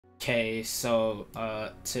Okay, so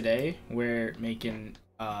today we're making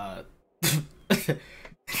Alright,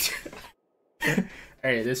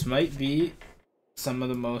 this might be some of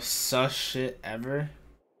the most sus shit ever.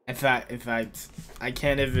 In fact, I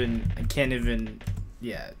can't even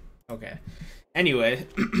yeah, okay. Anyway,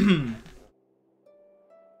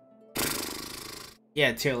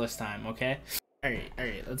 yeah, tier list time, okay?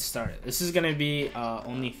 Alright, let's start. This is gonna be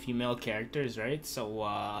only female characters, right?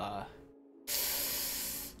 So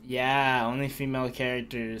yeah, only female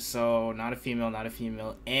characters. So not a female, not a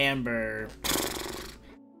female. Amber.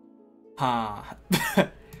 Huh.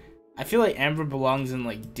 I feel like Amber belongs in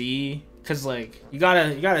like D, cause like you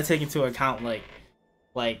gotta take into account like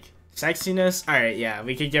sexiness. All right, yeah,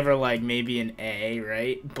 we could give her like maybe an A,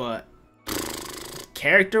 right? But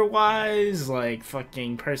character wise, like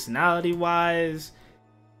fucking personality wise,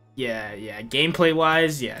 yeah, gameplay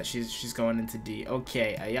wise, yeah, she's going into D.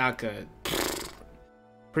 Okay, Ayaka.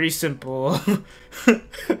 Pretty simple.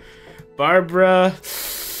 Barbara.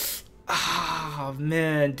 Oh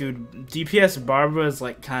man, dude, DPS Barbara is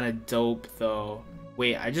like kind of dope though.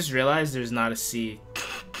 Wait, I just realized there's not a C.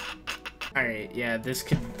 All right, yeah, this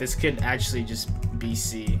could actually just be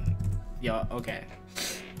C. Yo, okay.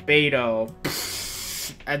 Beto.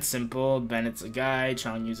 That's simple. Bennett's a guy.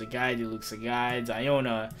 Changyu's a guy. Diluc's a guy.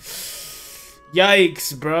 Diona.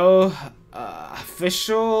 Yikes, bro.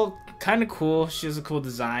 Official. Kind of cool. She has a cool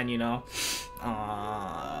design, you know.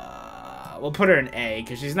 We'll put her in A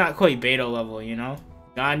because she's not quite beta level, you know.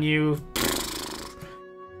 Ganyu.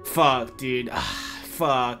 Fuck, dude.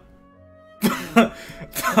 Fuck.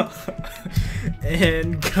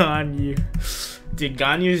 And Ganyu. Dude,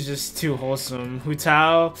 Ganyu is just too wholesome.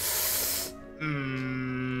 Hutao.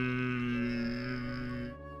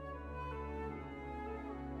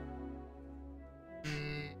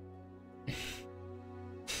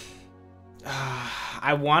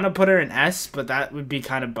 I want to put her in S, but that would be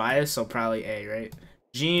kind of biased, so probably A, right?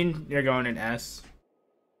 Jean, you're going in S.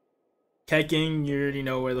 Keking, you already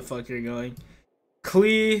know where the fuck you're going.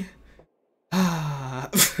 Klee,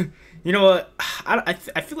 you know what? I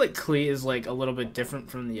feel like Klee is like a little bit different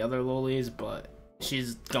from the other lolis, but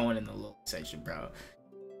she's going in the loli section, bro.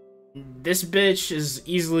 This bitch is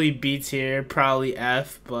easily B tier, probably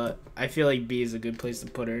F, but I feel like B is a good place to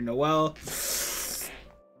put her. Noelle.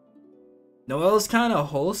 Noelle's kind of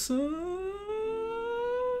wholesome.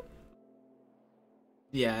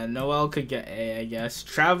 Yeah, Noelle could get A, I guess.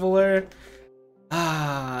 Traveler.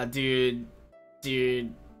 Dude.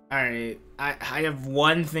 Alright. I have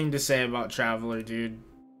one thing to say about Traveler, dude.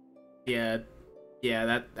 Yeah,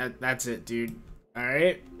 that's it, dude.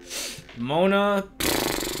 Alright. Mona.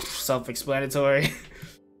 Self-explanatory.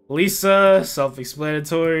 Lisa.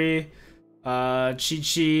 Self-explanatory.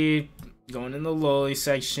 Chi-Chi. Going in the loli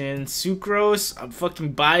section. Sucrose, I'm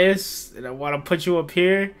fucking biased and I want to put you up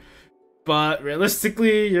here, but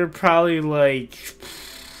realistically you're probably like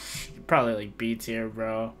B tier,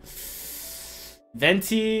 bro.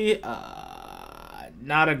 Venti,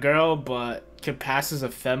 not a girl but could pass as a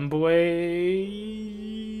femboy.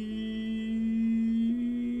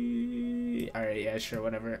 Alright, yeah, sure,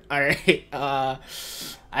 whatever. Alright,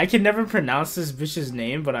 I can never pronounce this bitch's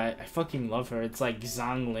name, but I fucking love her. It's like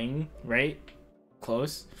Zhongling, right?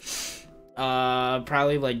 Close.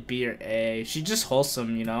 Probably like B or A. She's just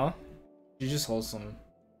wholesome, you know? She's just wholesome.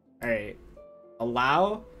 Alright.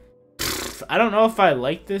 Allow? I don't know if I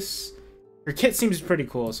like this. Her kit seems pretty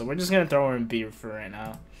cool, so we're just gonna throw her in B for right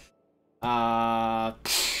now.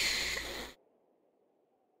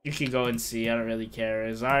 You can go and see. I don't really care.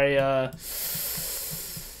 Zarya.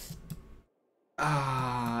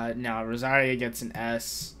 No, Rosaria gets an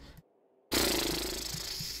S.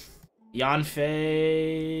 Yanfei.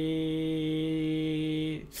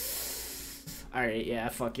 Alright, yeah,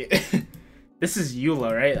 fuck it. This is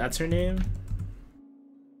Eula, right? That's her name?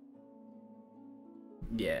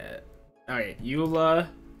 Yeah. Alright, Eula.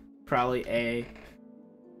 Probably A.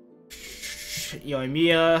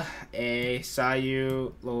 Yoimiya. A.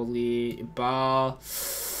 Sayu. Loli. Ball.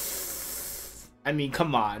 I mean,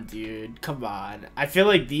 come on, dude. Come on. I feel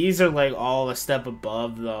like these are, like, all a step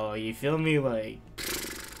above, though. You feel me? Like...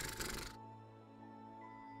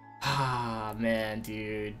 man,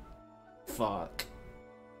 dude. Fuck.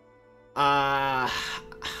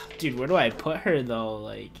 Dude, where do I put her, though?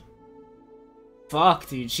 Like... Fuck,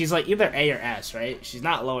 dude. She's, like, either A or S, right? She's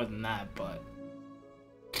not lower than that, but...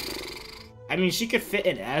 I mean, she could fit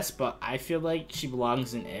in S, but I feel like she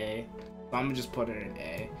belongs in A. So I'm gonna just put her in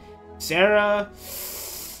A. Sarah,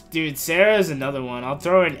 dude, Sarah is another one. I'll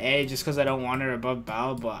throw her in A just because I don't want her above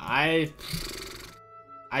Bao, but I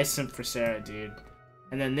simp for Sarah, dude.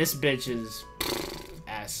 And then this bitch is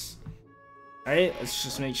S. Alright, let's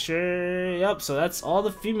just make sure. Yep, so that's all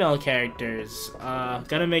the female characters.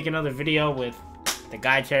 Gonna make another video with the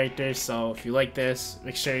guy characters, so if you like this,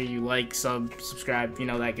 make sure you like, subscribe, you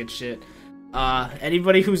know, that good shit.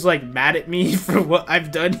 Anybody who's like mad at me for what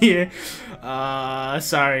I've done here,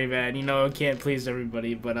 sorry man, you know, I can't please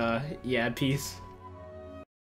everybody, but yeah, peace.